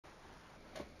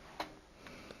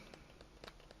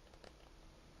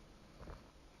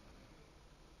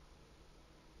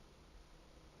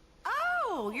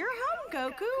you're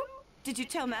home, Goku. Did you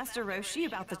tell Master Roshi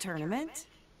about the tournament?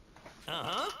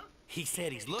 Uh-huh. He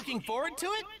said he's looking forward to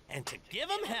it and to give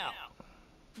him hell.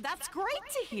 That's great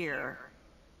to hear.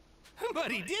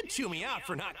 But he did chew me out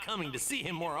for not coming to see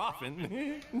him more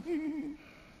often.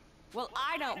 Well,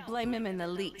 I don't blame him in the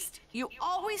least. You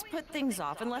always put things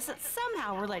off unless it's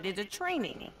somehow related to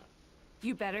training.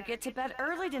 You better get to bed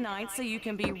early tonight so you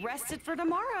can be rested for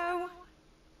tomorrow.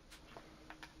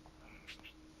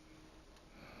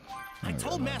 I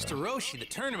told Master Roshi the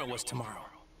tournament was tomorrow.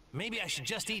 Maybe I should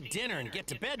just eat dinner and get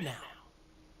to bed now.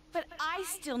 But I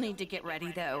still need to get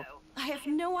ready, though. I have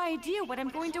no idea what I'm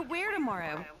going to wear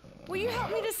tomorrow. Will you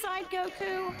help me decide,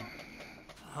 Goku?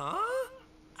 Huh?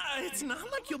 It's not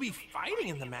like you'll be fighting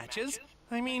in the matches.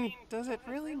 I mean, does it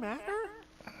really matter?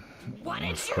 What did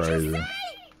you crazy. just say?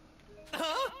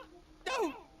 Huh?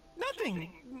 No,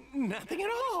 nothing. Nothing at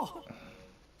all.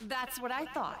 That's what I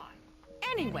thought.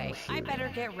 Anyway, I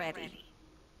better get ready.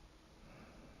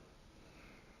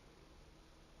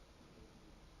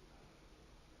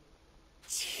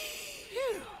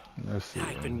 Phew. Let's see.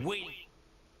 I've been waiting.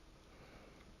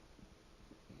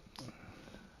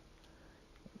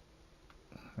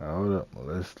 Hold up.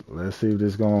 Let's see if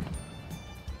this going.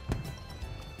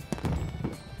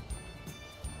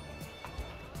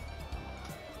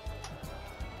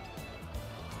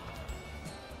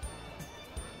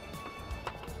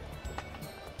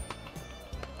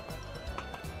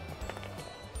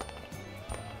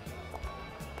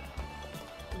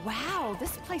 Wow,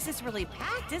 this place is really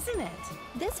packed, isn't it?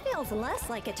 This feels less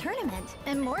like a tournament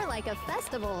and more like a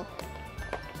festival.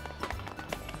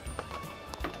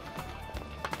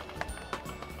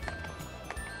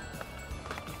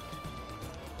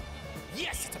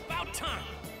 Yes, it's about time.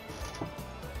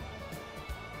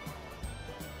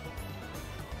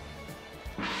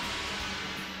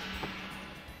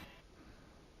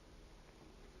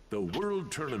 The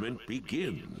World Tournament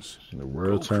begins. The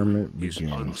World Goku Tournament is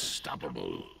begins.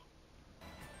 unstoppable.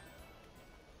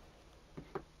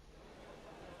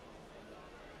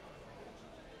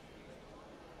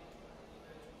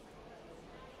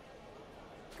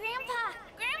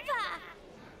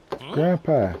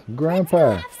 Grandpa!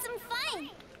 Grandpa, Have some fun!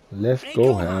 let's Hey,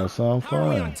 go Gohan, have some How are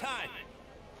we on fun.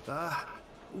 time?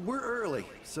 We're early,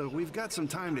 so we've got some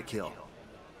time to kill.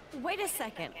 Wait a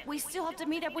second. We still have to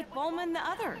meet up with Bulma and the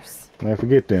others. Man,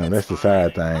 forget them. That's the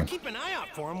side I'll thing. keep an eye out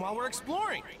for him while we're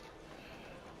exploring.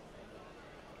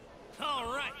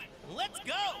 All right, let's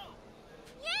go.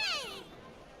 Yay!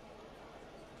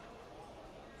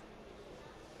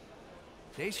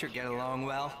 They sure get along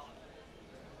well.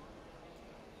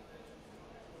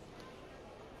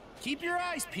 Keep your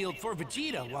eyes peeled for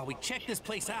Vegeta while we check this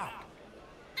place out.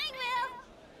 I will!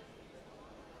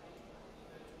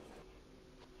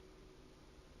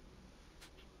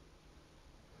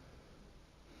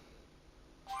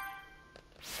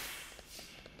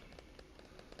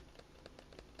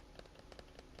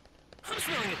 I'm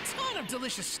smelling a ton of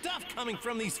delicious stuff coming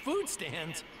from these food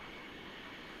stands.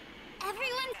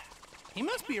 Everyone, He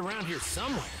must be around here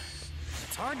somewhere.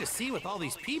 It's hard to see with all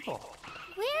these people.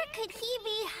 where could he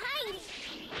be hiding?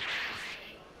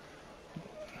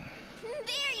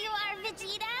 There you are,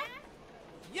 Vegeta!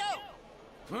 Yo!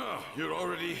 Oh, you're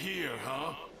already here,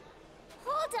 huh?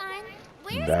 Hold on,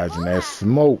 where's Dodging that Bulma?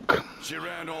 smoke. She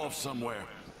ran off somewhere.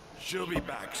 She'll be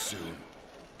back soon.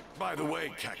 By the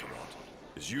way, Kakarot,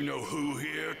 is you know who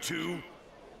here, too?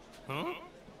 Huh?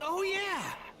 Oh, yeah!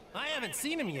 I haven't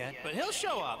seen him yet, but he'll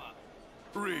show up.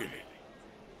 Really?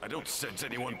 I don't sense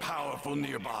anyone powerful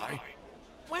nearby.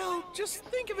 Well, just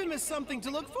think of him as something to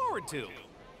look forward to.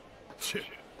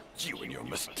 You and your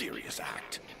mysterious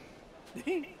act.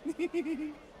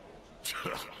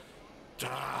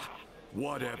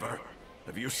 Whatever.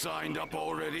 Have you signed up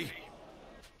already?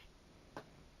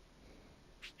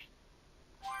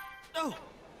 Oh,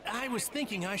 I was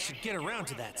thinking I should get around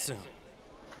to that soon.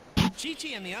 Chi-Chi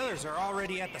and the others are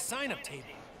already at the sign-up table.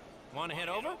 Want to head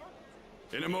over?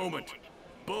 In a moment.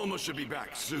 Bulma should be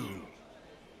back soon.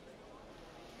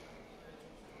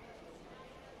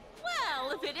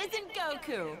 Well, if it isn't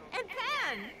Goku and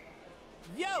Pan.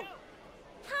 Yo!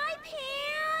 Hi,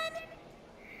 Pan!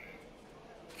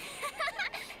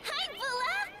 Hi,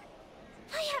 Bula!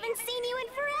 I haven't seen you in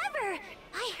forever!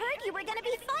 I heard you were gonna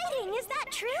be fighting, is that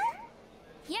true?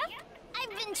 Yep, I've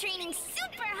been training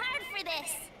super hard for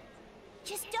this.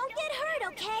 Just don't get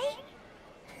hurt, okay?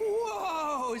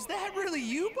 Whoa, is that really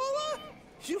you, Bula?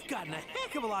 You've gotten a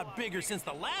heck of a lot bigger since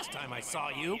the last time I saw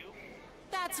you.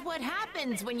 That's what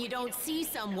happens when you don't see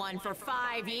someone for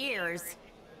 5 years.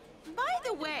 By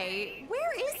the way,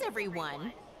 where is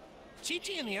everyone?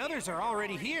 Chi-Chi and the others are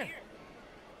already here.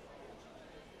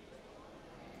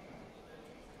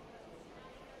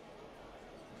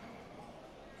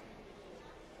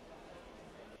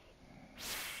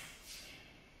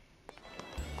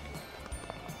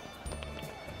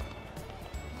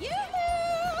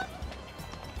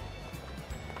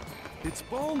 It's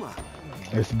Bulma.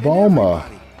 It's Bulma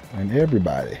and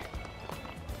everybody.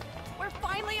 We're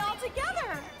finally all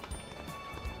together.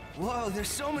 Whoa, there's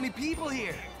so many people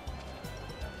here.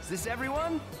 Is this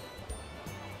everyone?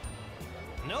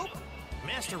 Nope.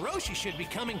 Master Roshi should be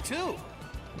coming too.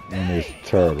 And it's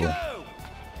Turtle.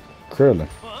 Krillin.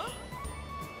 Huh?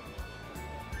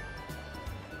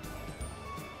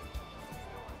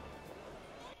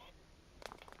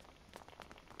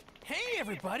 Hey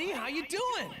everybody, how you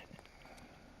doing?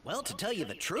 Well, to tell you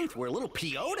the truth, we're a little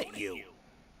PO'd at you.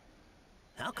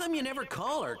 How come you never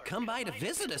call or come by to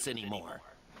visit us anymore?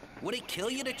 Would it kill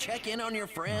you to check in on your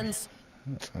friends?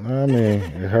 I mean,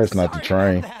 it hurts not to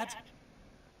Sorry about train. that.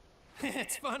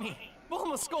 It's funny.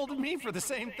 Bulma scolded me for the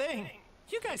same thing.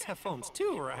 You guys have phones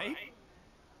too, right?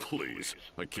 Please,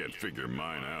 I can't figure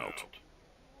mine out.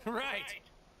 Right.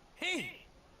 Hey,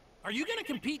 are you gonna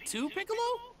compete too,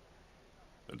 Piccolo?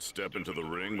 And step into the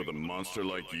ring with a monster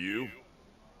like you?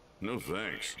 No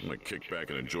thanks. I'm gonna kick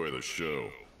back and enjoy the show.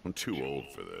 I'm too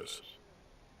old for this.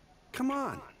 Come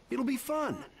on, it'll be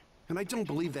fun. And I don't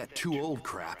believe that too old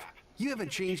crap. You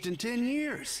haven't changed in 10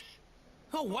 years.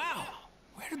 Oh wow,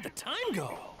 where did the time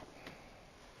go?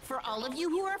 For all of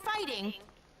you who are fighting,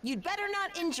 you'd better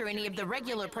not injure any of the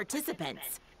regular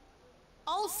participants.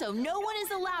 Also, no one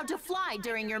is allowed to fly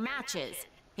during your matches.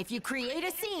 If you create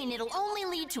a scene, it'll only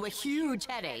lead to a huge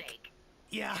headache.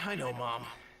 Yeah, I know, Mom.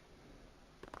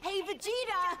 Hey,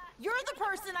 Vegeta! You're the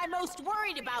person I'm most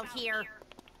worried about here.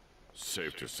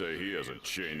 Safe to say he hasn't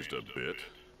changed a bit.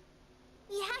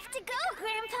 You have to go,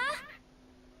 Grandpa.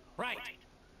 Right.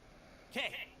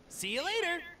 Okay, see you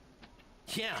later.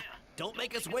 Yeah, don't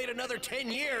make us wait another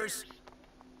 10 years.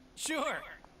 Sure.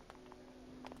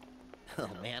 Oh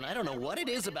man, I don't know what it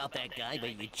is about that guy,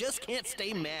 but you just can't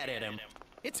stay mad at him.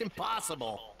 It's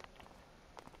impossible.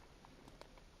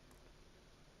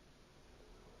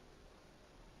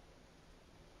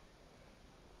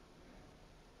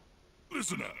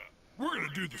 Listen up. We're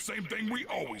gonna do the same thing we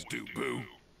always do, Boo.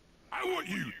 I want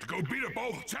you to go beat up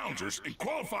all the challengers and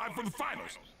qualify for the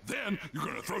finals. Then you're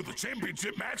gonna throw the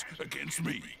championship match against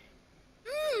me.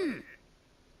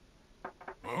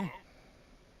 Huh?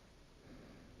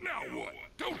 Now what?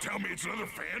 Don't tell me it's another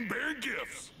fan bearing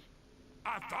gifts.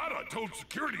 I thought I told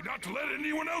security not to let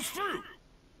anyone else through.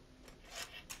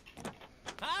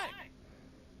 Hi.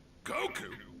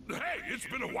 Goku? Hey, it's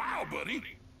been a while, buddy.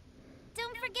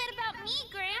 Don't forget about me,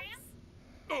 Gramps.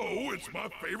 Oh, it's my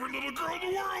favorite little girl in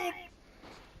the world.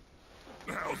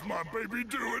 How's my baby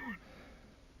doing?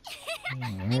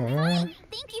 Alright.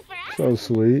 Thank you for asking. So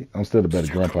sweet. I'm still the better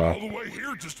Did you come grandpa. all the way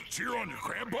here just to cheer on your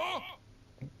grandpa?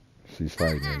 She's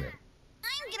fighting in it.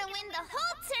 I'm gonna win the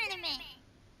whole tournament.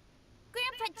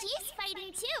 Grandpa G's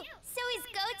fighting too. So is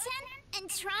Goten and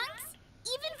Trunks.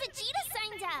 Even Vegeta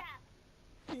signed up.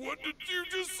 What did you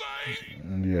just say?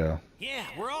 Yeah. Yeah,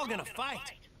 we're all gonna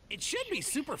fight. It should be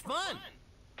super fun.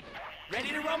 Ready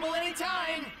to rumble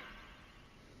anytime!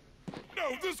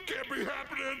 No, this can't be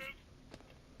happening.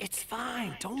 It's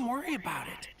fine, don't worry about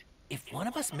it. If one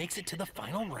of us makes it to the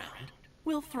final round,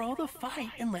 we'll throw the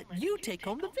fight and let you take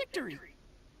home the victory.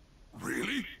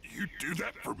 Really? You do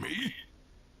that for me?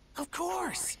 Of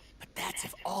course, but that's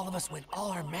if all of us win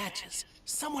all our matches.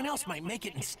 Someone else might make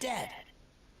it instead.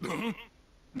 Huh?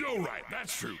 No, right,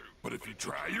 that's true. But if you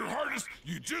try your hardest,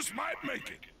 you just might make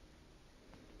it.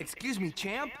 Excuse me,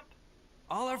 champ?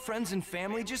 All our friends and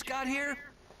family just got here?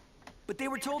 But they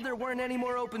were told there weren't any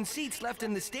more open seats left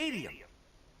in the stadium.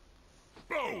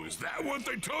 Oh, is that what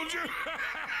they told you?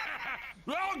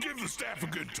 Well, I'll give the staff a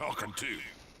good talking to.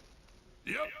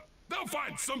 Yep, they'll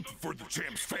find something for the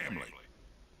champ's family.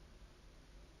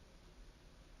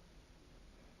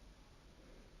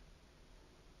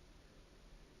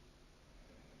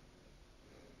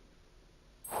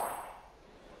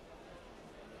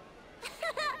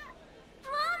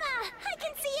 Mama, I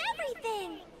can see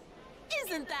everything.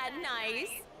 Isn't that nice?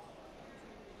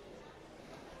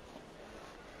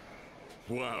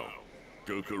 Wow,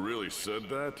 Goku really said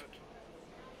that?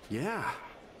 Yeah.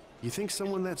 You think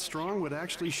someone that strong would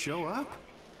actually show up?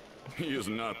 He is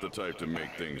not the type to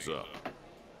make things up.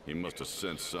 He must have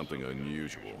sensed something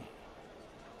unusual.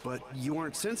 But you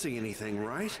aren't sensing anything,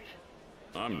 right?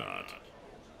 I'm not.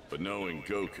 But knowing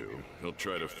Goku, he'll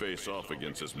try to face off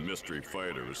against this mystery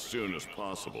fighter as soon as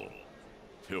possible.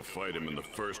 He'll fight him in the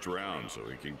first round so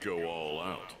he can go all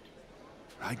out.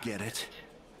 I get it.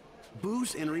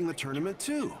 Boo's entering the tournament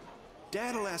too.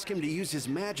 Dad'll ask him to use his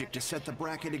magic to set the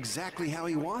bracket exactly how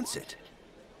he wants it.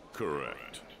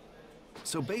 Correct.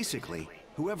 So basically,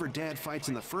 whoever Dad fights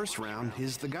in the first round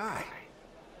is the guy.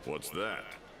 What's that?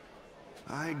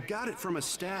 I got it from a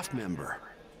staff member.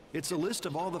 It's a list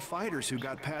of all the fighters who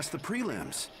got past the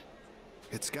prelims.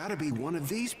 It's gotta be one of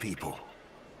these people.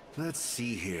 Let's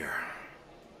see here.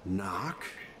 Knock,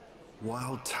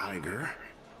 Wild Tiger,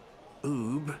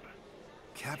 Oob,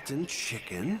 Captain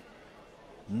Chicken,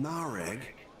 Nareg,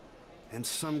 and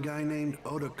some guy named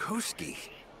Odakoski.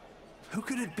 Who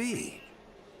could it be?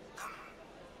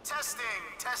 Testing,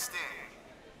 testing.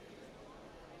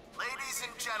 Ladies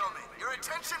and gentlemen, your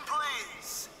attention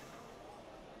please.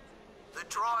 The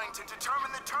drawing to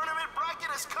determine the tournament bracket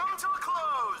has come to a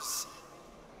close.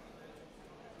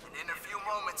 And in a few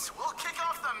moments, we'll kick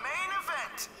off the main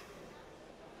event.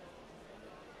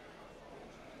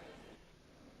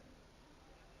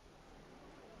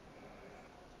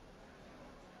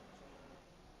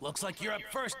 Looks like you're up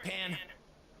first, Pan.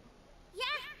 Yeah,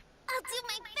 I'll do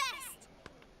my best.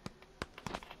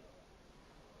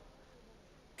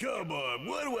 Come on,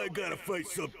 why do I gotta fight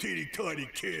some teeny tiny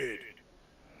kid?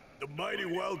 The mighty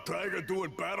wild tiger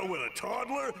doing battle with a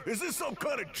toddler? Is this some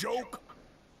kind of joke?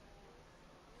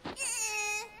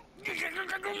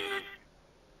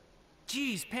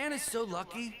 Geez, Pan is so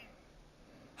lucky.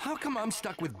 How come I'm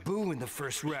stuck with Boo in the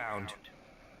first round?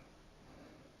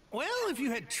 Well, if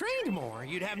you had trained more,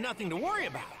 you'd have nothing to worry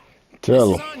about.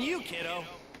 Tell This is him. on you, kiddo.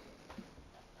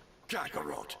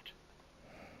 Kakarot.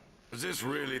 Is this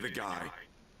really the guy?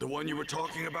 The one you were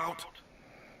talking about?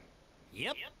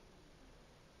 Yep.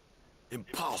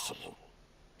 Impossible.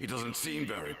 He doesn't seem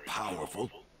very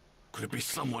powerful. Could it be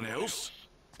someone else?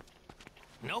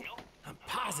 Nope. I'm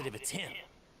positive it's him.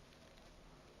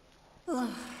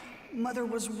 Mother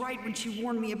was right when she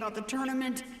warned me about the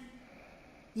tournament.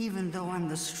 Even though I'm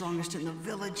the strongest in the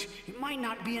village, it might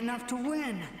not be enough to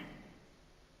win.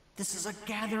 This is a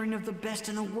gathering of the best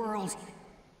in the world.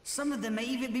 Some of them may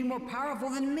even be more powerful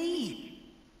than me.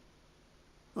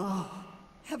 Oh,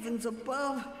 heavens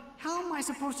above, how am I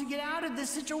supposed to get out of this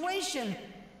situation?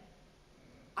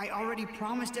 I already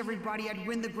promised everybody I'd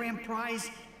win the grand prize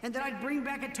and that I'd bring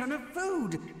back a ton of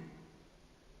food.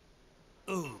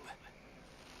 Oob.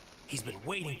 He's been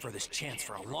waiting for this chance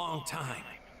for a long time.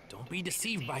 Don't be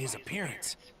deceived by his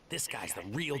appearance. This guy's the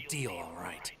real deal, all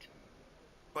right.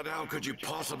 But how could you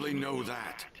possibly know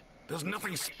that? There's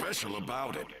nothing special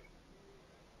about it.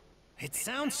 It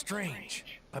sounds strange,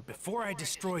 but before I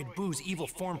destroyed Boo's evil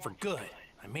form for good,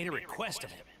 I made a request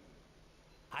of him.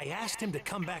 I asked him to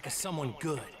come back as someone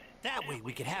good. That way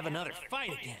we could have another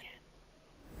fight again.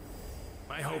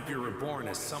 I hope you're reborn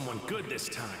as someone good this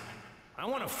time. I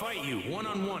want to fight you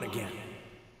one-on-one again.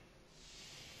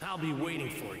 I'll be waiting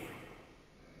for you.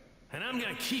 And I'm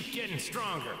gonna keep getting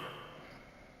stronger.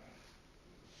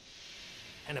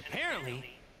 And apparently,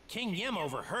 King Yem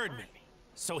overheard me,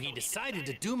 so he decided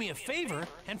to do me a favor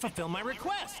and fulfill my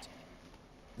request.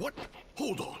 What?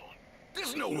 Hold on.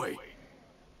 There's no way.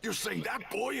 You're saying that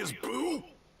boy is Boo?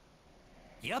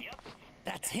 Yep,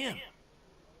 that's him.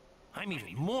 I'm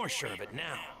even more sure of it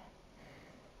now.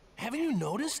 Haven't you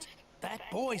noticed? That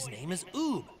boy's name is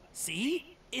Oob.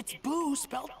 See? It's Boo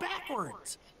spelled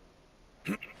backwards.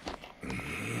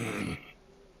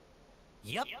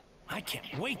 Yep, I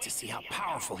can't wait to see how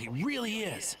powerful he really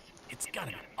is. It's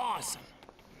gonna be awesome.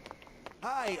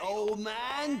 Hey, old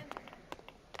man.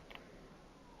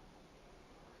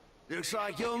 Looks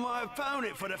like you're my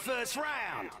opponent for the first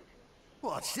round.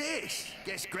 What's this?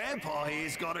 Guess Grandpa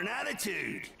here's got an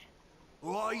attitude.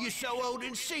 Or are you so old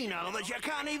and senile that you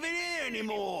can't even hear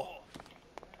anymore?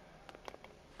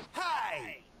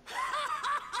 Hey!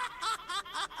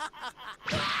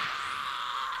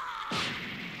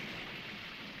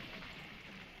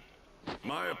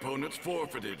 My opponent's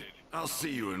forfeited. I'll see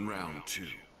you in round 2.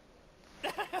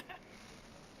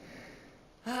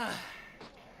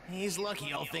 He's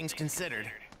lucky, all things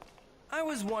considered. I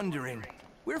was wondering.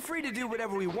 We're free to do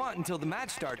whatever we want until the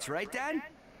match starts, right, Dad?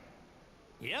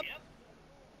 Yep.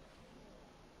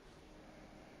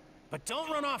 But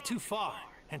don't run off too far,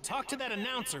 and talk to that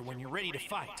announcer when you're ready to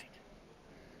fight.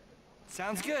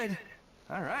 Sounds good.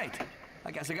 All right.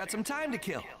 I guess I got some time to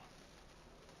kill.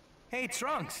 Hey,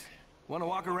 Trunks. Want to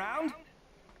walk around?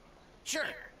 Sure.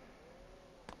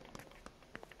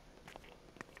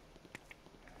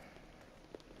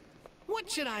 What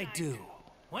should I do?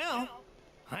 Well,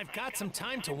 I've got some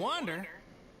time to wander.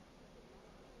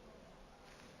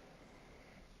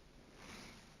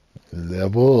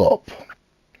 Level up.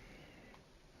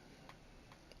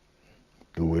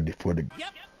 Do it for the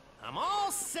Yep, I'm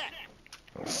all set.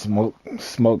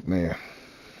 smoke man.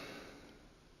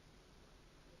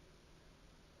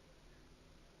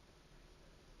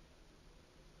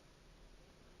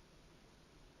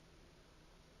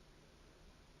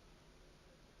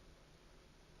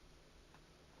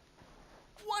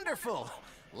 Wonderful.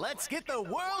 Let's get the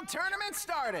World Tournament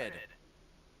started!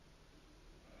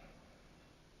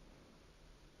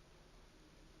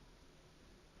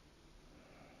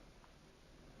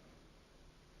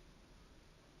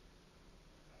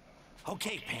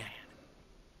 Okay, Pan.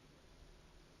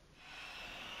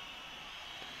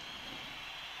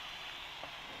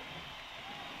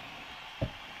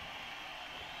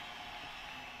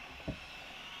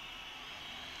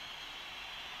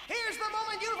 Here's the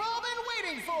moment you've all been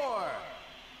waiting for!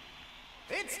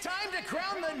 It's time to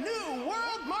crown the new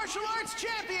World Martial Arts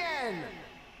Champion!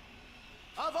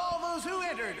 Of all those who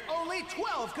entered, only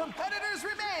 12 competitors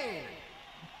remain!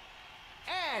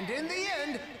 And in the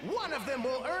end, one of them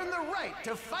will earn the right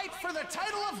to fight for the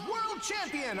title of World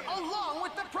Champion along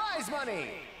with the prize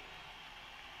money!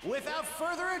 Without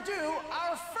further ado,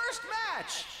 our first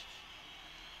match!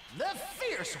 The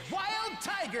fierce Wild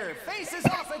Tiger faces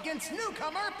off against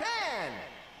newcomer Pan!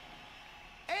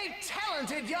 A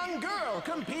talented young girl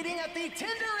competing at the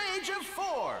tender age of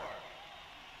 4.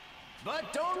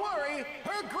 But don't worry,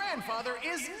 her grandfather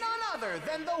is none other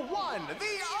than the one,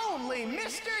 the only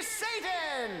Mr.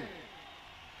 Satan!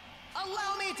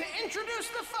 Allow me to introduce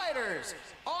the fighters.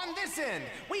 On this end,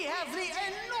 we have the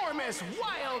enormous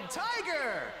Wild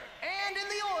Tiger. And in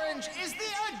the orange is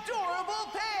the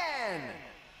adorable Pan.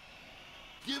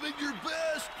 Give it your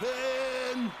best,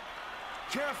 Pan!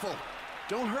 Careful.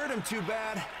 Don't hurt him too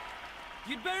bad.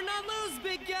 You'd better not lose,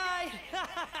 big guy!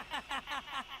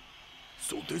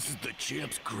 So this is the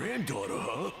champ's granddaughter,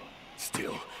 huh?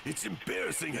 Still, it's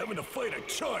embarrassing having to fight a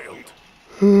child.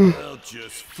 I'll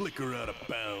just flick her out of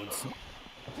bounds.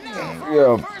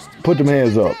 Yeah, put them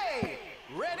hands up.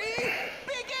 Ready?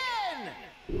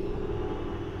 Begin!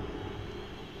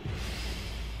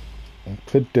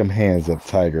 Put them hands up,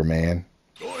 Tiger Man.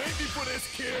 Don't hate me for this,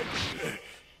 kid.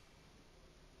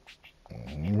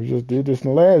 We just did this in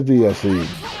the last DLC.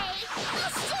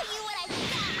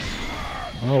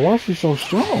 Oh, why is she so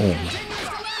strong?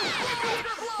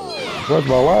 First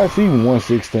of all, why is he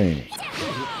 116?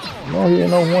 No, he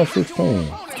ain't no 116.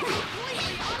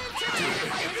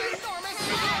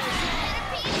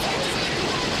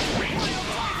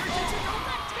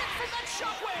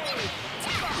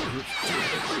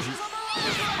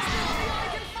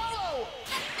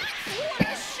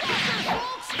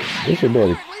 They should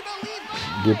better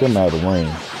get them out of the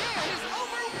ring.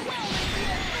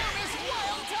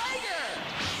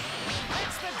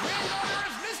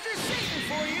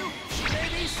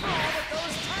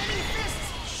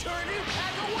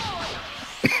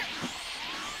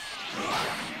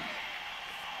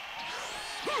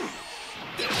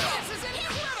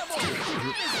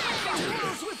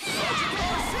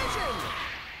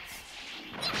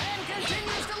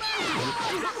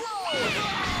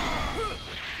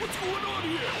 What's going on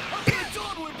here? How can a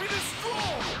toddler be this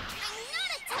strong? I'm not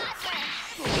a toddler!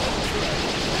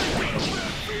 I got a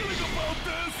bad feeling about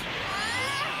this!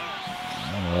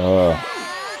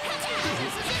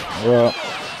 Well,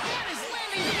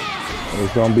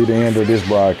 it's gonna be the end of this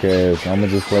broadcast. I'm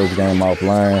gonna just play this game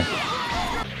offline.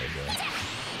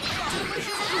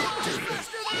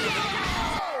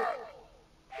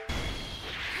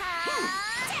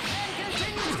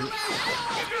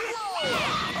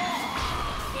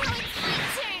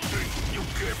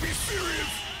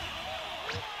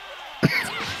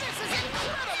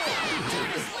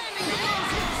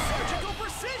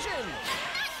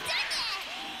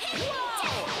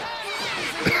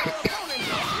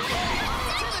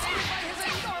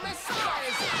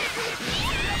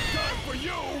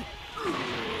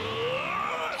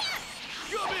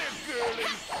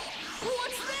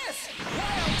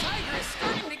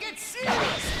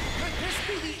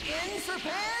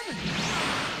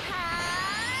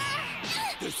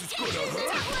 This is gonna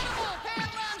hurt! Pan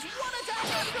lands one attack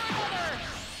after another!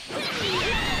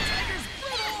 Tiger's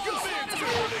brutal onslaught is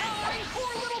overpowering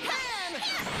poor little Pan!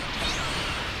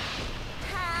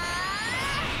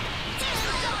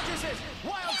 Dodges it!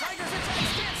 Wild Tiger's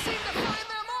attacks can't seem to find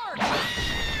their mark!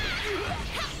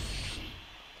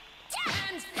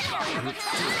 And flurry of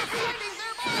attacks are finding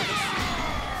their marks!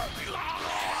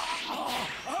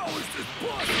 How is this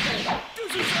possible?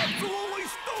 This is absolutely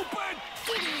stupid!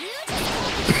 Didn't you just...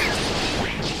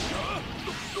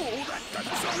 No, that's not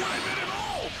what I meant at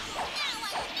all!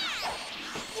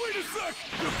 Wait a sec!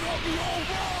 You got me all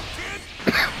wrong, kid!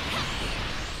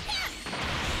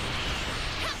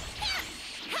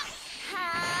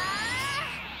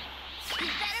 You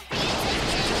better be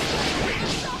attention!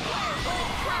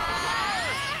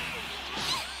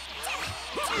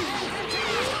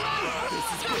 This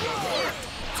is gonna hurt!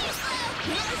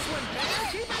 Nice one, Pan!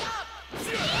 Keep it up!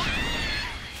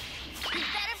 You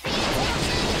better be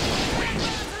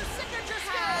attention!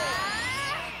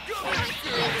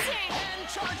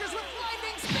 charges with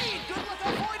lightning speed! Good luck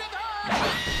avoiding her!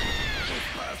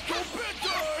 It's past your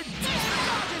bedtime!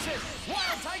 Dodges it!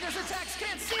 Wild Tiger's attacks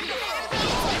can't seem to find them!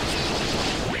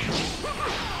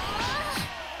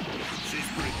 She's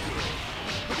pretty good.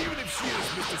 But even if she is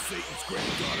Mr. Satan's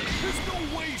granddaughter, there's no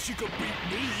way she could beat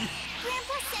me.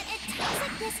 Grandpa said at times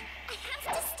like this, I have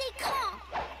to stay calm.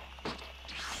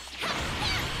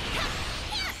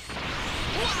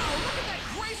 Wow, look at that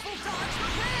graceful dodge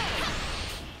from Red!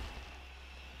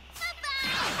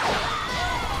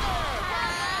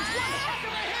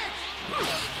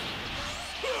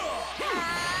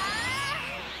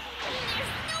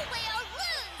 There's no way I'll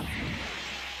lose.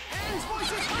 Anne's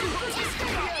voice is heard through the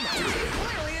stadium! She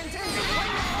clearly intends to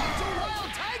fight the fight to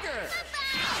Wild Tiger!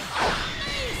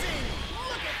 Amazing!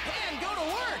 Look at Anne go to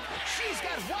work! She's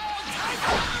got Wild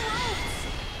Tiger on the ropes!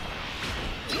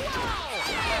 Wow!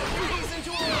 Anne flees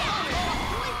into a run,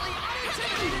 completely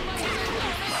unintimidated by his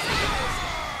enormous size!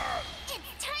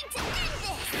 It's time to end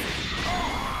this.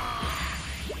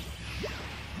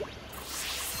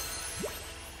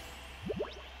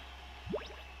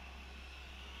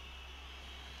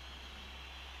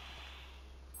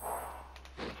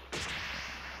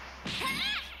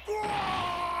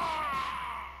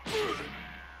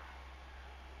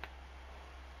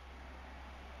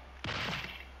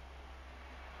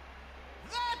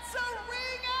 That's a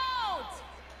ring out!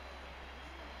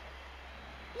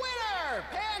 Winner!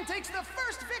 Pan takes the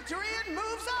first victory and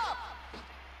moves up!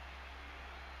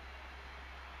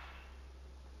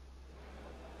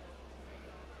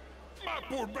 My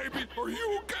poor baby, are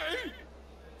you okay?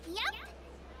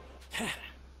 Yep.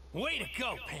 Way to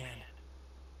go, Pan.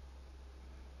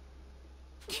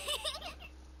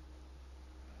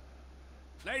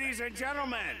 Ladies and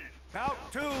gentlemen,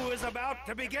 bout 2 is about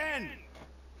to begin.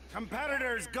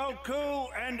 Competitors Goku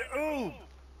and Oob,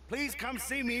 please come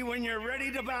see me when you're ready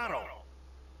to battle.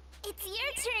 It's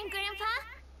your turn, Grandpa.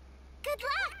 Good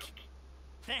luck.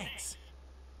 Thanks.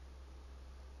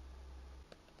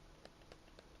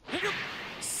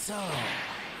 So,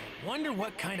 I wonder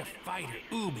what kind of fighter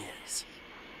Oob is.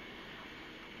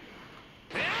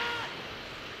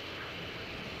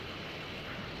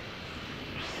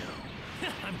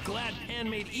 I'm glad Pan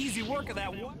made easy work of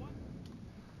that one.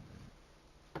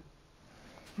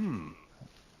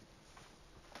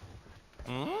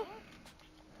 Huh?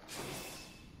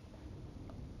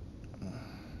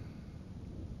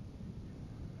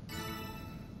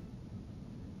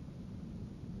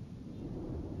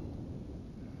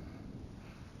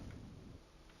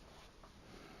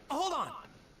 Hold on.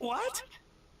 What?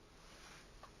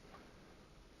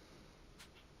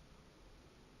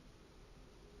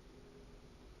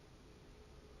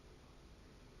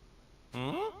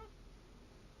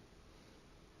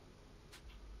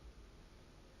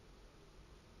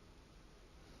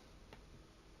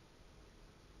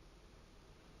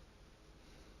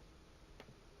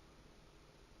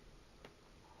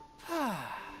 Huh?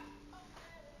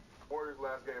 Warriors'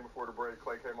 last game before the break,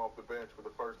 Clay came off the bench for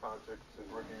the first time since his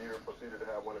rookie year, proceeded to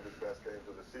have one of his best games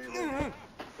of the season.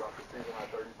 Dropped the season high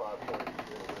 35 points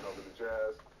in a win over the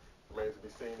Jazz. Remains to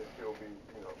be seen if he'll be,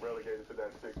 relegated to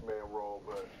that six-man role.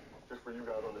 But just for you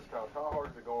guys on this couch, how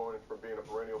hard is it going from being a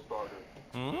perennial starter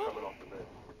coming off the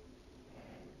bench?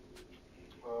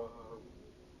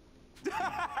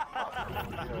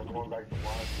 Going back to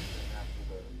Washington after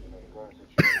the gun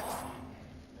situation.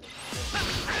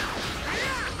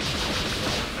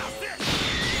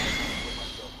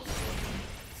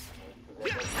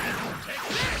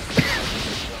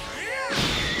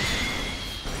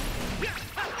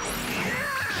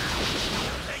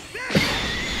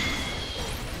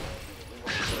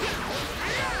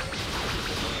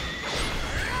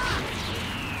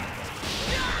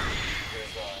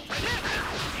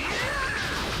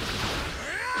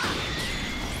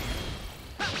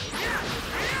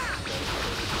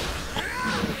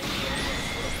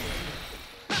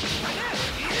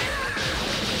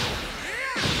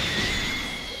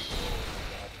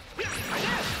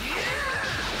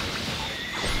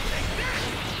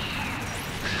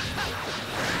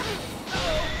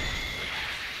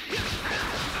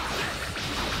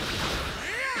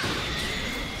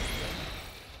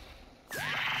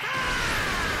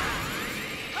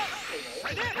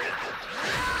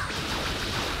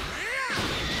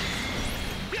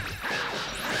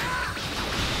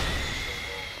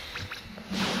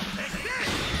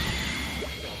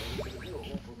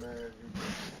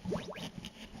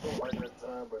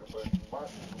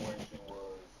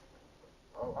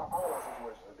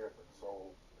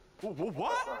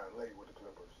 What? I signed late with the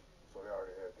Clippers, so they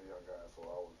already had the young guys. So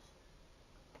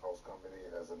I was coming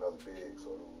in as another big, so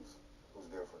it was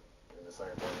different. mean the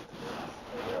same thing to me.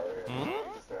 They already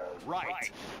had the style.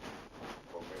 Right.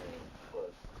 For me,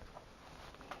 but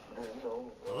then, you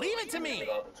know, Leave it to me.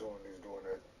 Opportunities during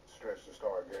that stretch to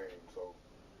start game, so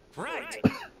Right.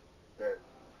 that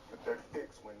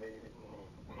fix when needed.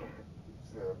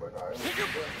 Yeah, but no, it was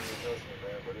definitely an adjustment,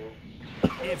 man. But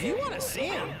If you want to see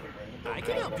him, I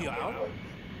can help you out.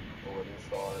 Over this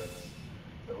star,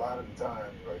 and a lot of the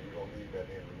times, like, you don't need that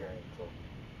in the game, so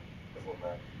that's what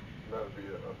matters. That'll be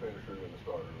a finisher in the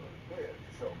starter, right? Yeah,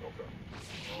 for sure. Okay.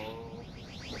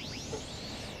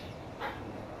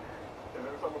 And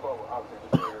there's something about obviously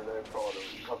just hearing your name called.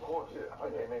 Of course, yeah. I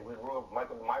mean, we grew up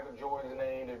Michael Jordan's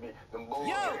name. There'd be the Bulls.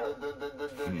 Yeah, that's it.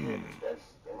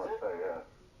 Yeah.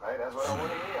 Right, that's what I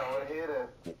want to hear. I want to hear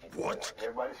What?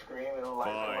 everybody screaming, like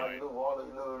somebody do all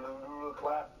this little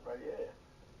clap. Right, yeah.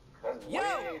 That's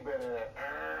way better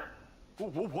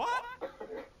than What?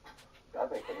 I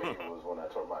think for me it was when I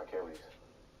tore my Achilles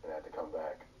and I had to come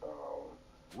back.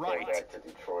 Right. Back to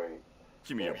Detroit.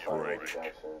 Give me a break.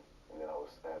 Jackson, and then I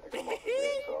had to come off the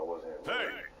bench, so I wasn't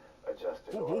really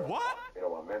adjusted. What? You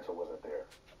know, my mental wasn't there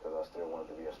because I still wanted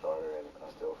to be a starter, and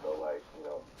I still felt like, you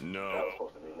know, that was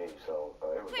supposed to be me. So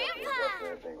it was definitely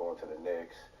adjustment. Then going to the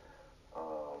Knicks,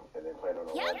 and then playing on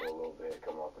the Orlando a little bit,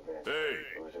 coming off the bench.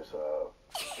 It was just, I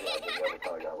just never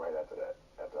kind of got right after that.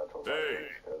 After I told my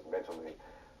Achilles, because mentally,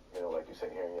 you know, like you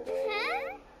said, hearing your name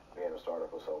and being a starter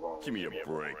for so long. Give me a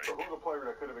break. So who's a player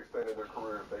that could have extended their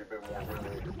career if they've been more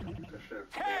willing to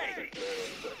shift? Hey!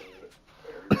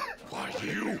 Why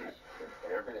you?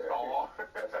 A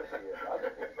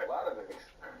lot of niggas.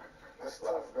 That's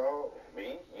tough, dog.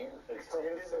 Me? You?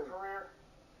 Extended their career?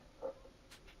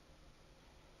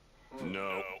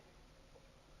 No.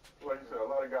 Like you said, a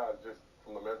lot of guys just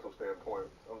from the mental standpoint,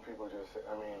 some people just,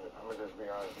 I mean, I'm gonna just be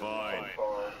honest. Fine.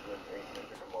 Stars just ain't meant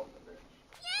to come off the bench.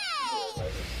 Yeah,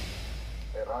 like,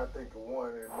 and I think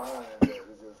one in mind that is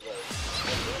just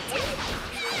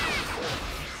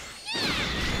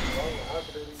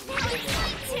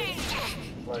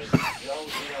like, y'all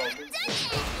see how big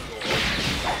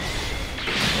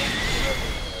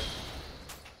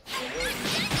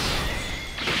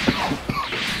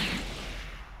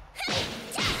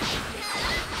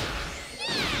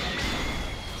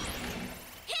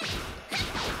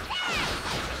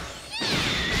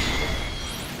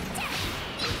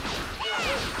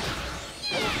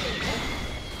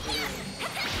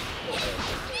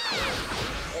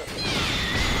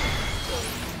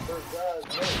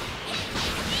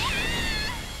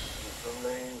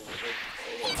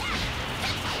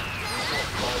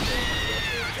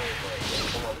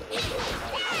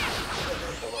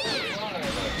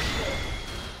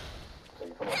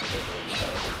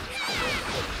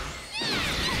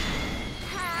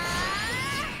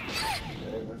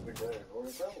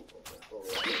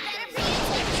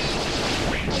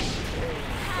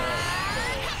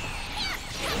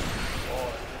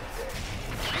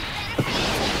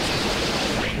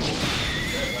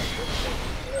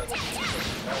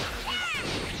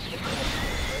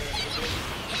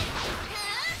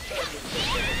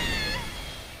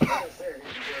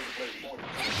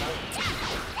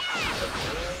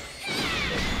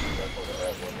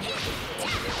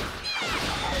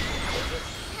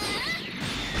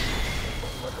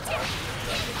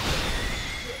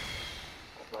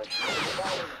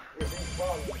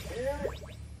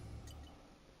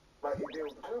like he did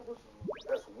with the Clippers,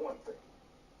 that's one thing.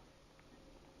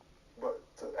 But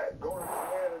to go to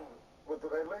Japan with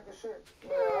that Lakers shit,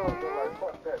 man, I was like,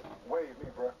 fuck that. Wave me,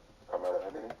 bro. Carmelo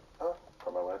Anthony? Huh?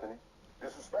 Carmelo Anthony?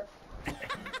 Disrespectful.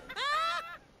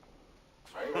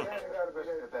 I ain't saying he gotta be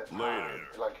at that time. Later.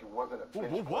 Like he wasn't a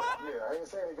bitch. What? Yeah, I ain't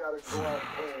saying he gotta go out and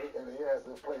play and he has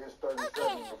to play his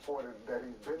 37 before that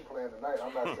he's been playing tonight.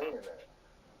 I'm not saying that.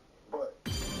 But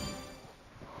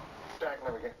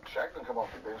Shaq didn't come off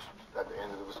the bench at the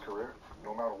end of his career,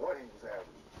 no matter what he was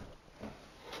averaging.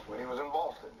 When he was in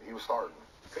Boston, he was starting.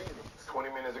 20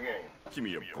 minutes a game. Give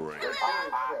me a break. Sit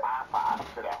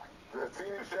out. The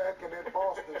Phoenix Shaq and then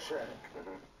Boston Shaq.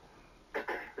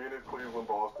 Phoenix, Cleveland,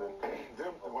 Boston.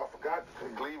 I forgot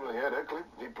Cleveland. Yeah,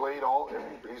 he played all.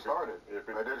 He started.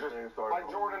 Like, they're just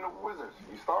like Jordan the Wizards.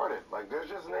 He started. Like, there's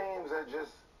just names that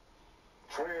just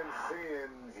transcend.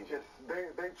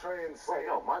 They transcend. Well,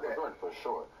 yo, Michael Jordan for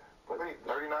sure. But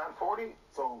 39, 40.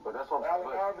 So, but that's what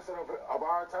Allen Iverson of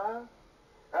our time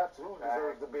absolutely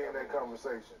deserves to be in that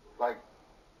conversation. Like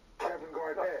Kevin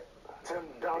Garnett, Tim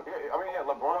Duncan. I mean, yeah,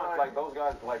 LeBron. Like those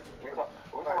guys. Like we're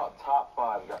talking about top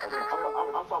 5 guys. I'm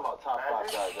talking about top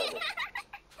 5 guys ever.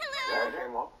 Yeah, he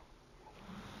came off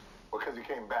because he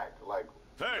came back. Like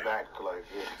Hey. Back, like,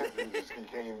 he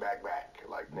came back.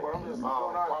 Like,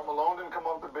 Karl Malone didn't come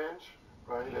off the bench,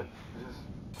 right? It just...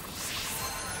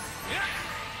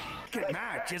 The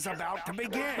match is about to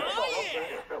begin. Oh,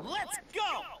 yeah! Let's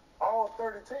go! All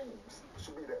 30 teams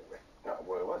should be that way. No,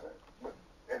 well, it wasn't.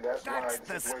 And that's why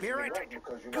the spirit.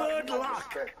 Because you're Good not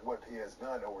luck. Respect what he has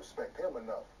done or respect him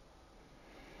enough.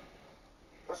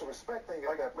 That's a respect thing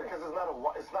like that because it's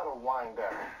not a wind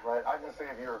down, right? I just say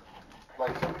if you're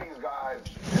like some of these guys,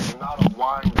 it's not a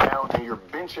wind down and you're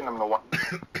benching them to wind.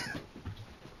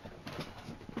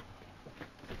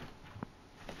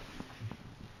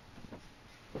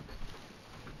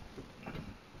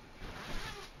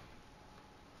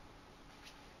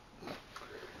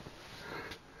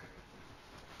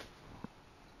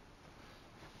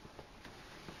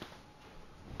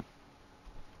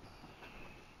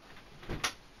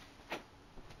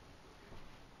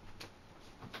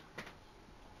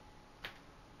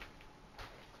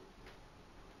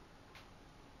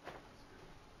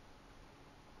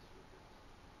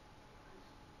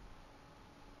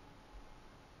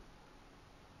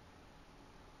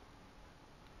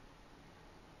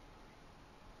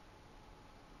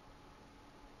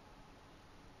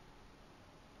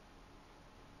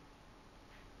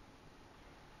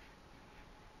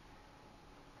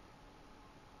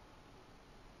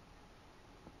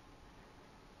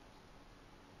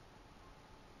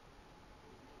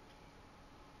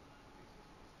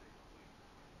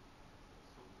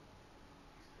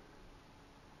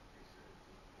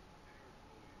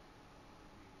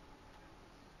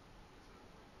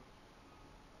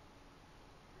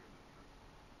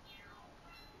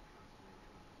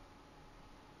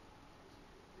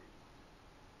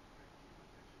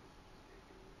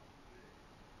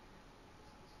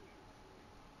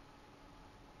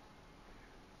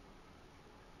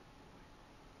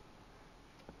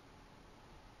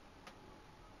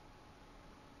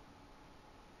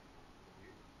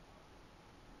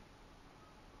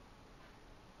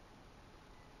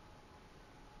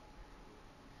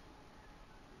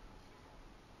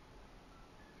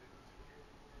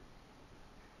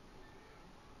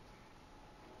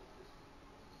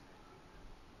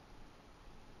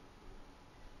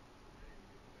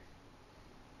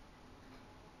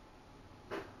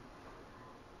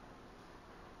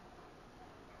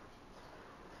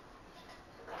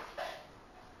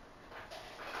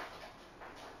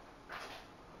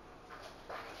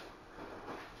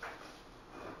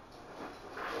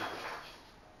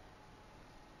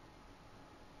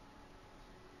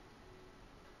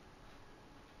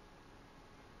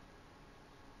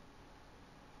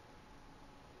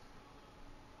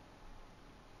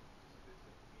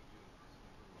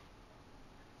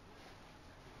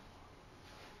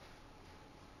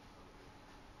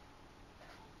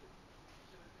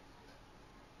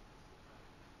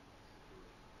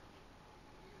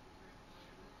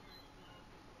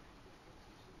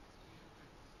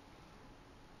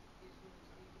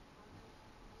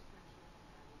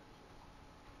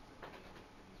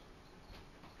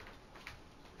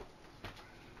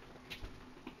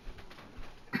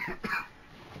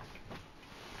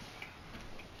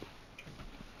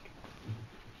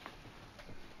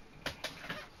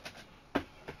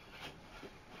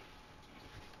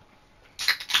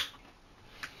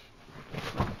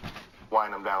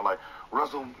 Wind him down. Like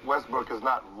Russell Westbrook is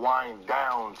not wind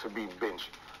down to be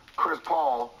benched. Chris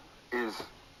Paul is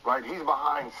right. He's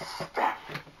behind Steph.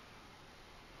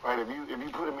 Right. If you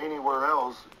put him anywhere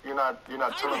else, you're not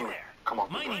telling him. Come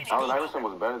on. Allen Iverson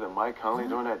was better than Mike Conley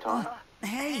during that time.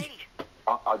 Hey.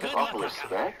 Just off of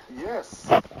respect. Yes.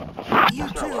 You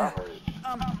too.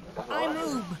 I'm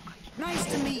Oob. Nice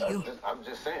to meet you. I'm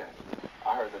just saying.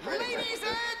 I heard the Ladies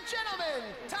and gentlemen,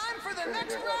 time for the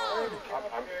next round.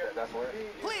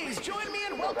 Please join me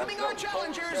in welcoming our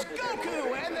challengers,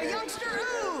 Goku and the youngster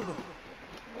Oob.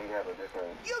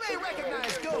 You may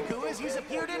recognize Goku as he's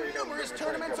appeared in numerous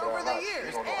tournaments over the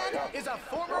years and is a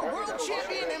former world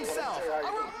champion himself,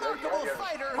 a remarkable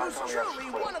fighter who's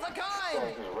truly one of a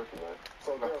kind.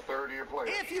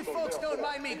 If you folks don't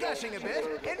mind me gushing a bit,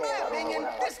 in my opinion,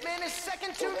 this man is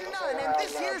second to none in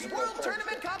this year's World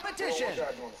Tournament competition.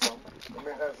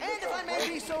 And if I may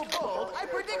be so bold, I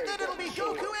predict that it'll be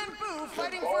Goku and Boo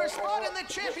fighting for a spot in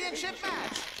the championship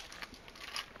match.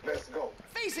 Let's go.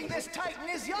 Facing this titan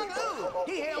is young Oob.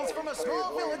 He hails from a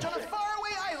small village on a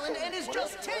faraway island and is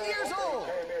just 10 years old.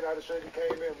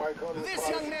 This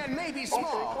young man may be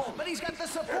small, but he's got the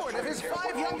support of his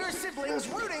 5 younger siblings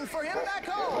rooting for him back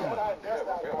home.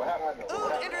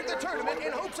 Oob entered the tournament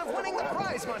in hopes of winning the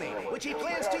prize money, which he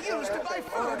plans to use to buy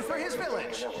food for his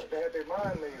village.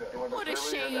 What a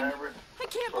shame. I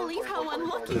can't believe how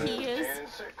unlucky he is.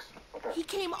 He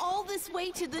came all this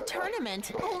way to the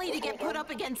tournament, only to get put up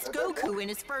against Goku in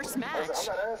his first match.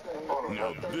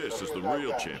 Now this is the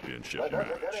real championship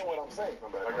match.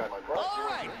 All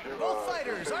right, both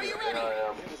fighters, are you ready?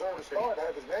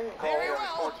 Very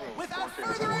well. Without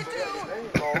further ado,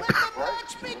 let the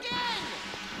match begin!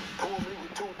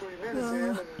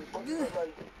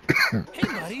 Hey,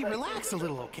 buddy, relax a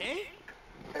little, okay?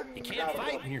 You can't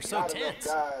fight when you're so tense.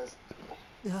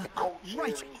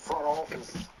 Right.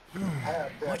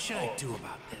 What should I do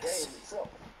about this?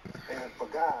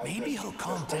 Maybe he'll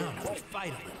calm down if we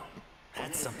fight a little.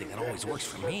 That's something that always works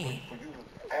for me.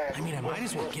 I mean, I might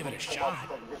as well give it a shot.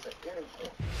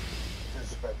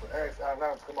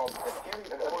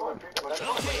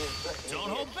 Okay, don't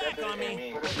hold back on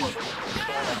me. Are you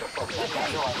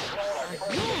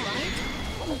alright?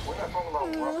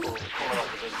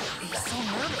 He's so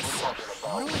nervous.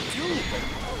 What do I do?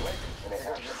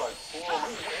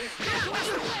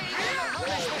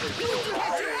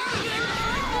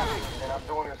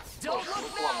 Don't look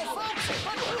now, folks,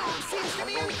 but Oob seems to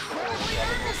be incredibly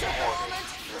nervous at the moment.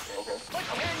 But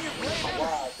can you blame him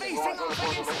facing off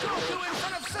against Goku in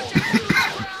front of such a huge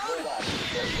crowd?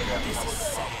 This is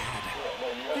sad.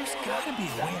 There's gotta be a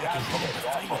way I can get him to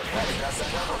fight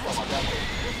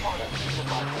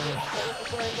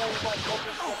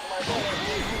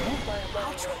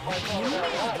I'll try making him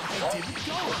mad, but I didn't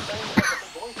go.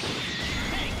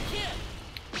 Hey, kid!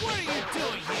 What are you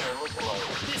doing here?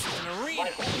 This is an arena,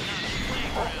 not a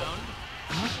playground.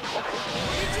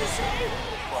 What did you say?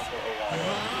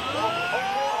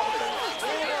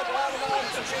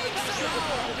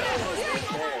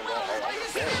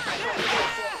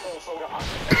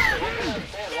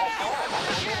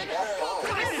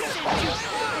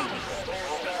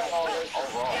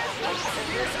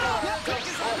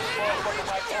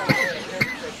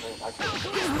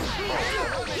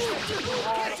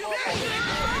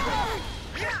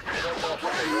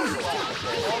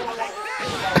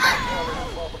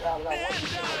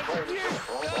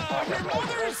 Your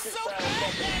mother is so bad!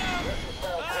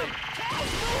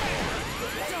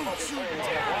 Don't you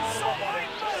dare insult my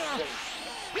mother!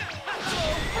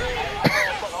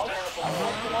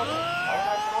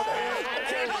 I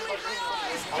can't believe my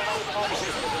eyes!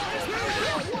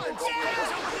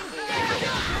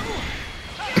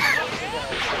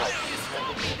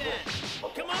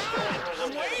 Come on,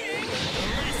 I'm waiting.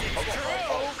 Unless it's true.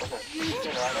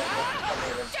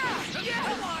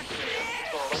 Come on.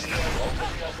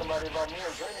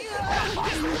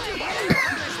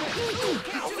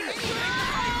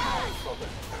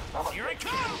 Here I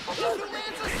come!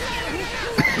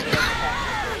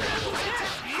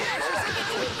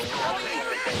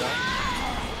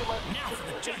 Now for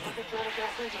the juggler.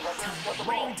 Time to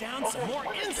rain down some more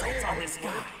insults on this guy.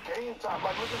 Oh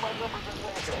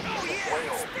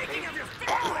yeah! Speaking of your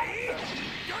family,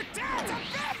 your dad's a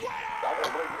bedwetter!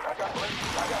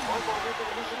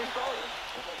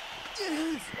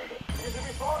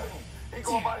 He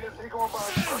going by his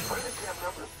training camp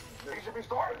numbers. He should be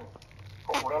starting.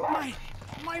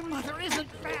 My mother isn't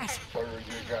fat.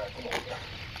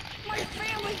 My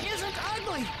family isn't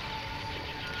ugly.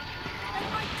 And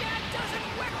my dad doesn't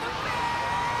whip the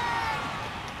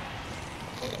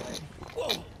bed!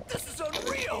 Whoa, this is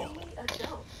unreal!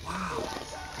 Wow,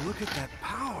 look at that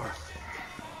power.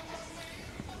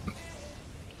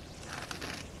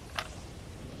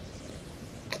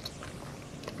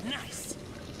 Nice.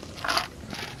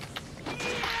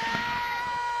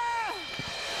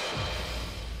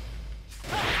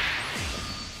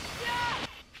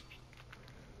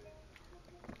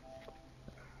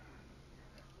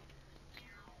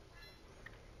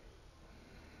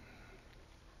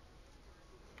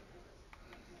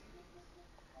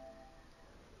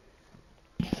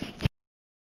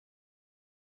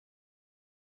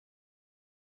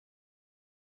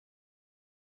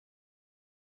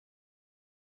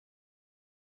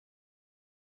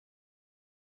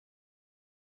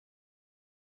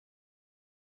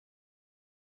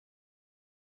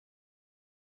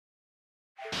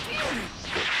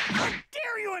 How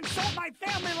dare you insult my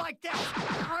family like that!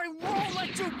 I won't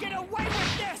let you get away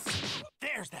with this!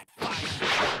 There's that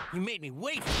fire. You made me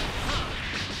wait for it, huh?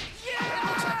 Yeah! It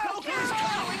looks like Goku is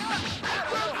coming up!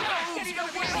 Getting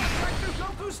away right through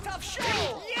Goku's tough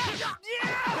shell! Yeah!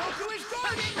 Goku is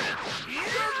guarding!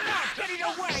 You're not getting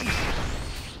away!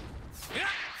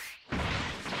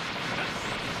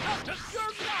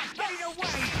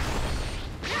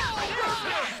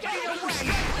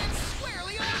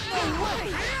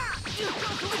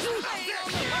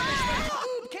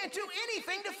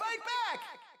 right back!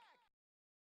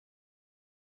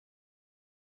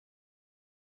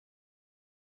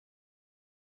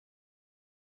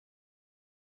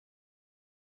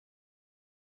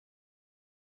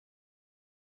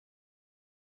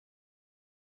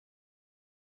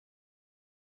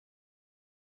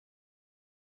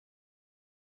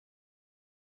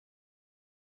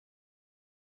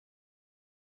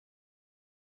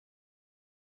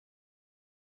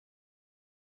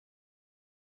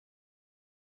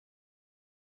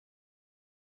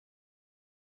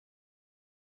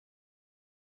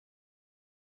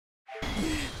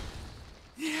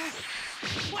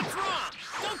 What's wrong?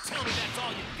 Don't tell me that's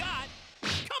all you got.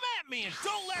 Come at me and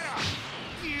don't let up.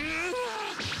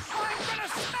 I'm gonna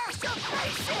smash your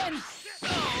face in!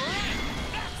 All right,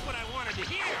 that's what I wanted to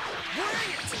hear. Bring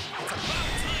it. It's about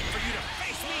time for you to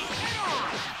face me head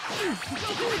on. You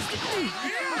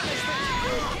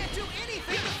can't do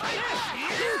anything to fight back!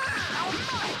 Oh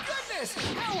my goodness!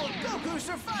 How will Goku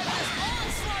survive this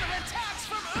onslaught of attacks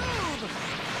from Oob?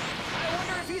 I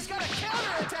wonder if he's got a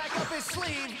counterattack up his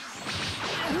sleeve.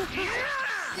 Oh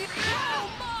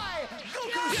my!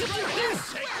 Goku's strike is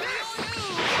squarely on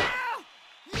Oob!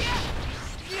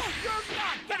 You're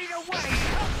not getting away!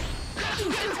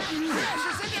 Goku's attack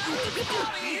crashes into Oob's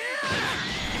body!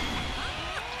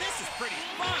 This is pretty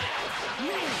fun.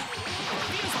 It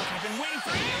feels like I've been waiting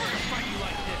forever to fight you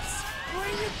like this. What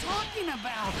are you talking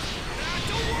about?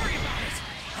 Don't worry about it.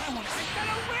 I want to see. I'm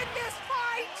gonna win this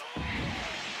fight!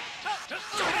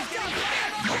 He's down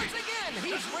once again!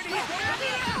 He's ready to go to the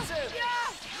offensive!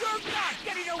 You're not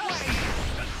getting away!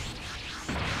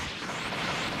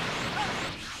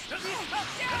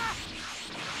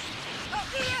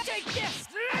 Take this!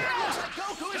 Looks like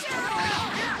Goku is turning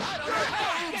around! I don't know how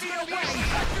he's getting away!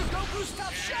 After Goku's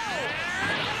tough show!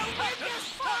 I'm gonna win this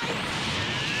fight!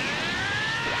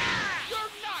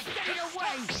 You're not getting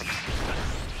away!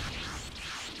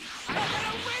 I'm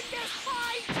gonna win this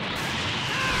fight!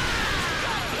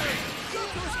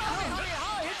 Goku's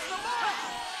Kamehameha hits the mark!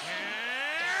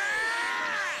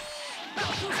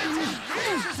 Goku's attack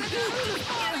crashes into Oo's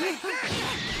body!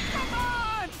 Come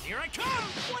on! Here I come!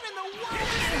 What in the world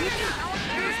is this? Our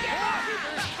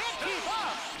beavers can't keep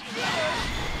up!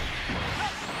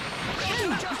 Goku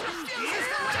just refuses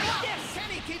to let up! Can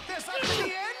he keep this up to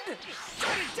the end?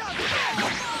 But he does! Oh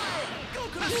my!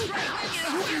 Goku's strike lands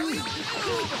squarely on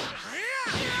Oob!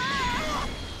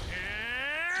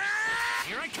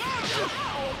 Here I come!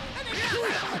 And an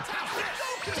incredible attack from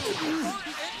Goku!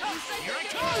 Here I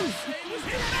come! Squarely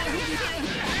on Oob!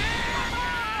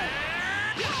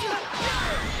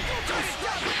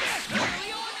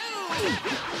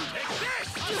 Take this!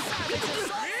 A savage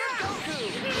assault from Goku!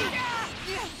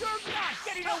 You're not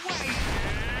getting away!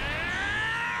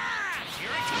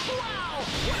 Here I come! Wow!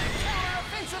 What a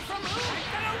counter-offensive from Oob! I'm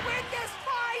gonna win this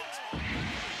fight!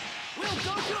 Will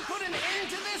Goku put an end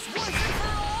to this once and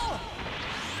for all?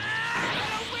 I'm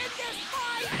gonna win this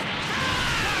fight!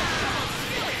 Double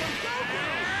steal from Goku!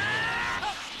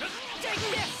 Take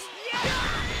this!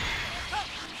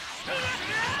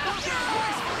 Goku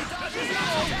gracefully dodges the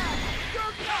attack!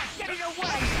 You're not getting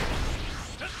away!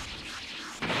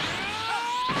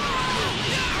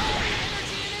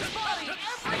 Energy in his body!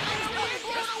 Everything's being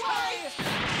blown away!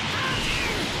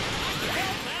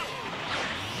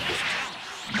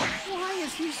 Why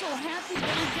is he so happy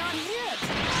that he got hit?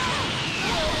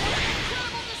 What an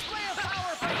incredible display of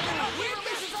power from Oob! He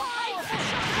releases a powerful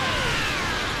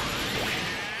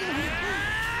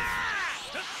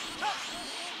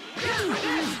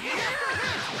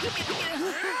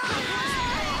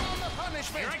on the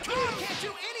punishment! Oob can't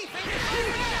do anything to fight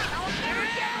back!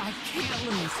 I can't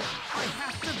lose. I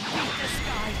have to beat this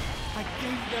guy. I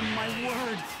gave them my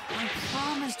word. I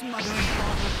promised Mother and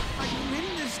Father I'd win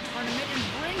this tournament and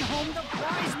bring home the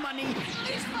prize money.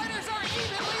 These fighters are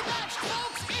evenly matched,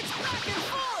 folks! It's back and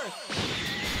forth!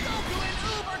 Goku and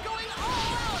Oob are going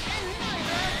all out, and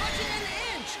neither are budging an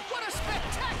inch! What a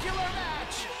spectacular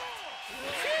match!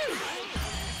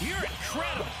 You're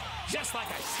incredible! Just like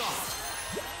I thought.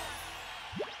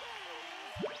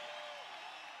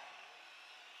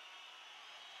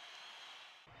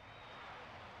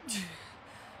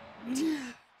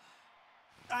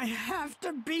 I have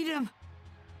to beat him.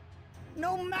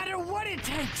 No matter what it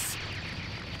takes.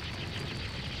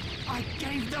 I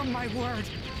gave them my word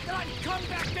that I'd come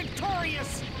back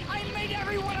victorious. I made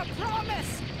everyone a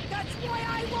promise. That's why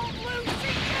I won't lose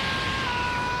again!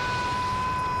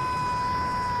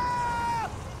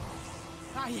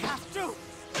 I have to.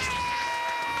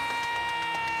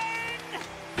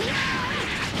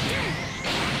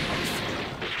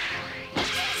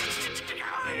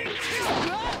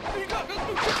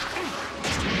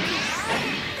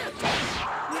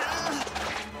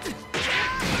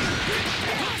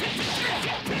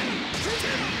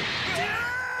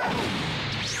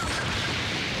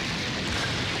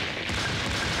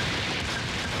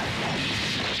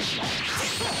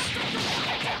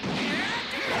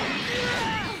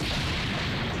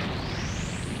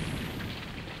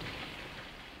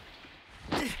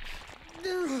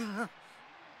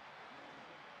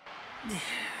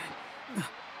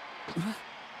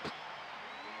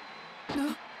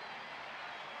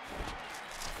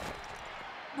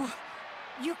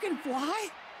 You can fly?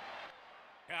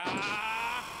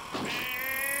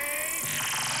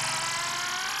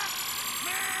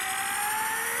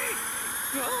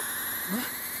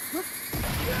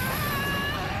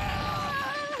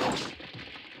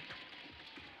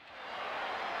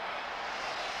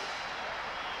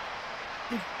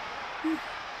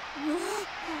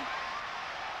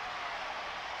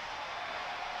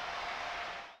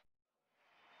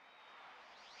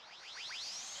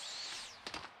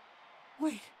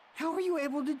 Wait, how are you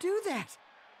able to do that?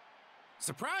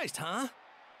 Surprised, huh?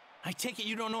 I take it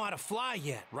you don't know how to fly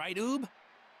yet, right, Oob?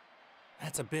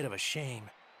 That's a bit of a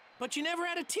shame. But you never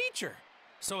had a teacher,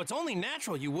 so it's only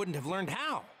natural you wouldn't have learned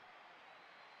how.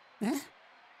 Huh?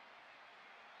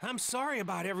 I'm sorry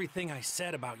about everything I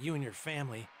said about you and your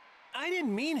family. I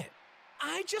didn't mean it.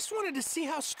 I just wanted to see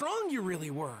how strong you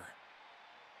really were.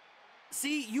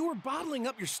 See, you were bottling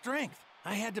up your strength.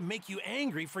 I had to make you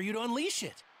angry for you to unleash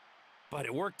it. But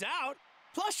it worked out.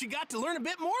 Plus, you got to learn a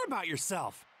bit more about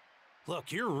yourself. Look,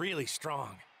 you're really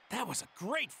strong. That was a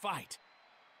great fight.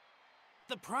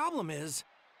 The problem is,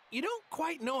 you don't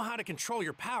quite know how to control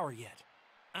your power yet.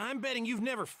 I'm betting you've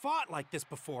never fought like this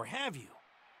before, have you?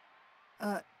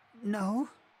 No.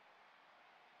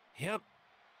 Yep.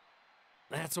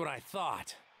 That's what I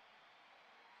thought.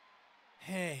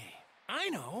 Hey, I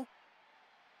know.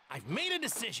 I've made a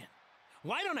decision.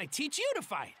 Why don't I teach you to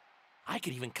fight? I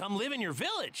could even come live in your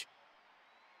village.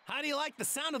 How do you like the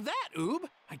sound of that, Oob?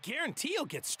 I guarantee you'll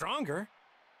get stronger.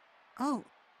 Oh,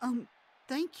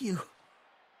 thank you.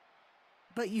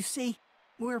 But you see,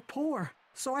 we're poor,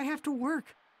 so I have to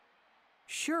work.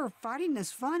 Sure, fighting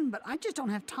is fun, but I just don't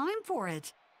have time for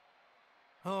it.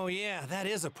 Oh yeah, that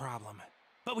is a problem.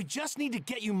 But we just need to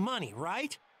get you money,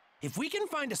 right? If we can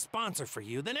find a sponsor for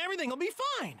you, then everything will be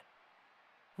fine.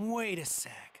 Wait a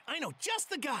sec. I know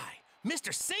just the guy.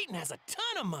 Mr. Satan has a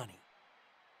ton of money.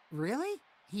 Really?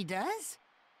 He does?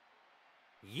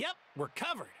 Yep, we're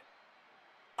covered.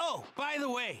 Oh, by the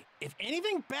way, if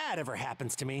anything bad ever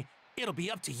happens to me, it'll be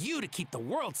up to you to keep the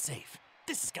world safe.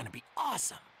 This is gonna be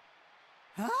awesome.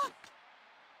 Huh?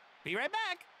 Be right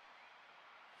back.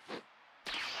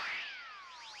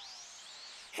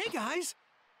 Hey guys,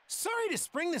 sorry to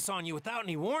spring this on you without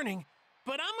any warning,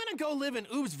 but I'm gonna go live in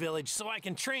Oob's village so I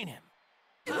can train him.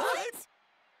 What?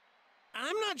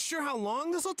 I'm not sure how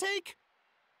long this'll take,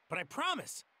 but I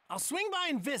promise I'll swing by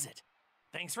and visit.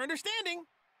 Thanks for understanding.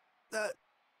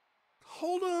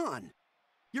 Hold on.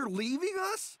 You're leaving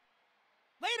us?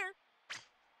 Later.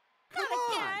 Come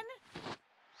on. Again?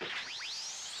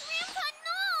 Grandpa,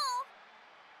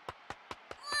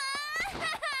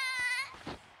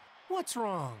 no! What's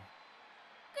wrong?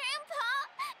 Grandpa,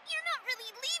 you're not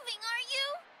really leaving, are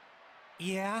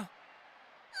you? Yeah?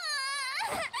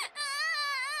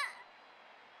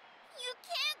 You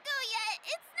can't go yet.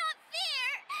 It's not fair.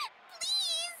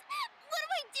 Please. What do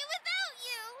I do without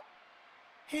you?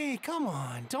 Hey, come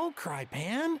on, don't cry,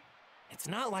 Pan. It's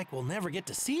not like we'll never get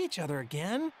to see each other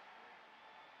again.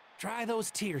 Dry those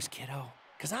tears, kiddo,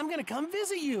 'cause I'm gonna come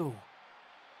visit you.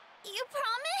 You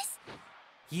promise?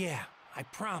 Yeah, I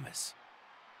promise.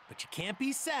 But you can't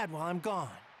be sad while I'm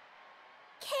gone.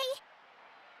 Okay.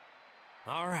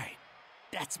 All right,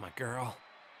 that's my girl.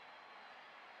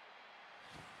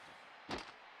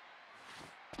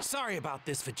 Sorry about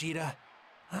this, Vegeta.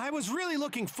 I was really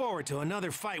looking forward to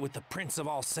another fight with the Prince of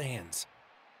All Saiyans.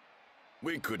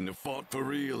 We couldn't have fought for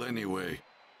real anyway.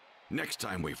 Next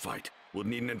time we fight, we'll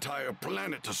need an entire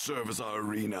planet to serve as our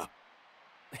arena.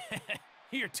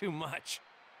 You're too much.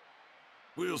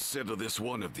 We'll settle this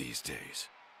one of these days,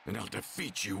 and I'll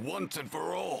defeat you once and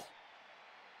for all.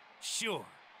 Sure.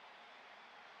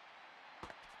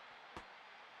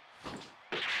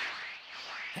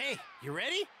 Hey, you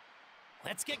ready?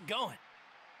 Let's get going.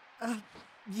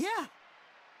 Yeah.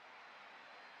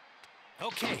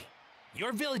 Okay,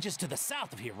 your village is to the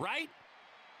south of here, right?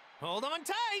 Hold on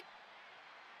tight.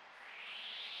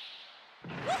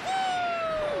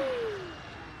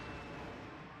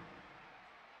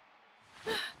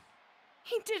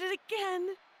 He did it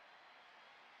again.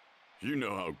 You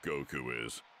know how Goku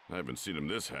is. I haven't seen him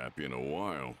this happy in a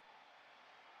while.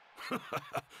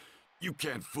 You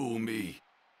can't fool me.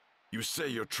 You say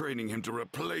you're training him to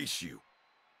replace you.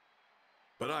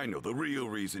 But I know the real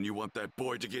reason you want that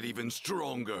boy to get even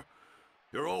stronger.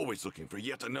 You're always looking for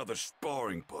yet another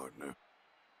sparring partner.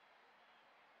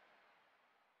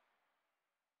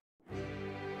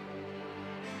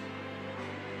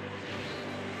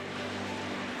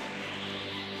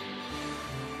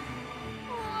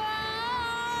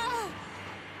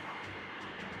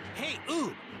 Hey,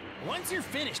 Oob, Once you're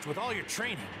finished with all your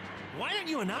training, why don't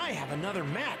you and I have another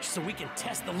match so we can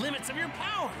test the limits of your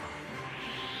power?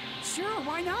 Sure,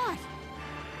 why not?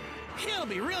 It'll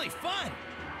be really fun.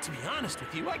 To be honest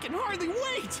with you, I can hardly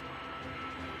wait.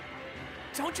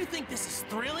 Don't you think this is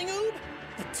thrilling, Oob?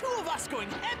 The two of us going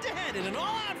head-to-head in an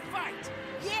all-out fight.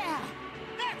 Yeah!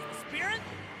 That's the spirit.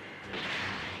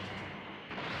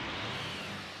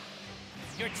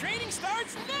 Your training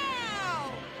starts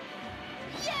now!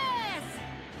 Yes!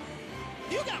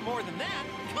 You got more than that.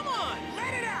 Come on,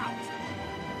 let it out!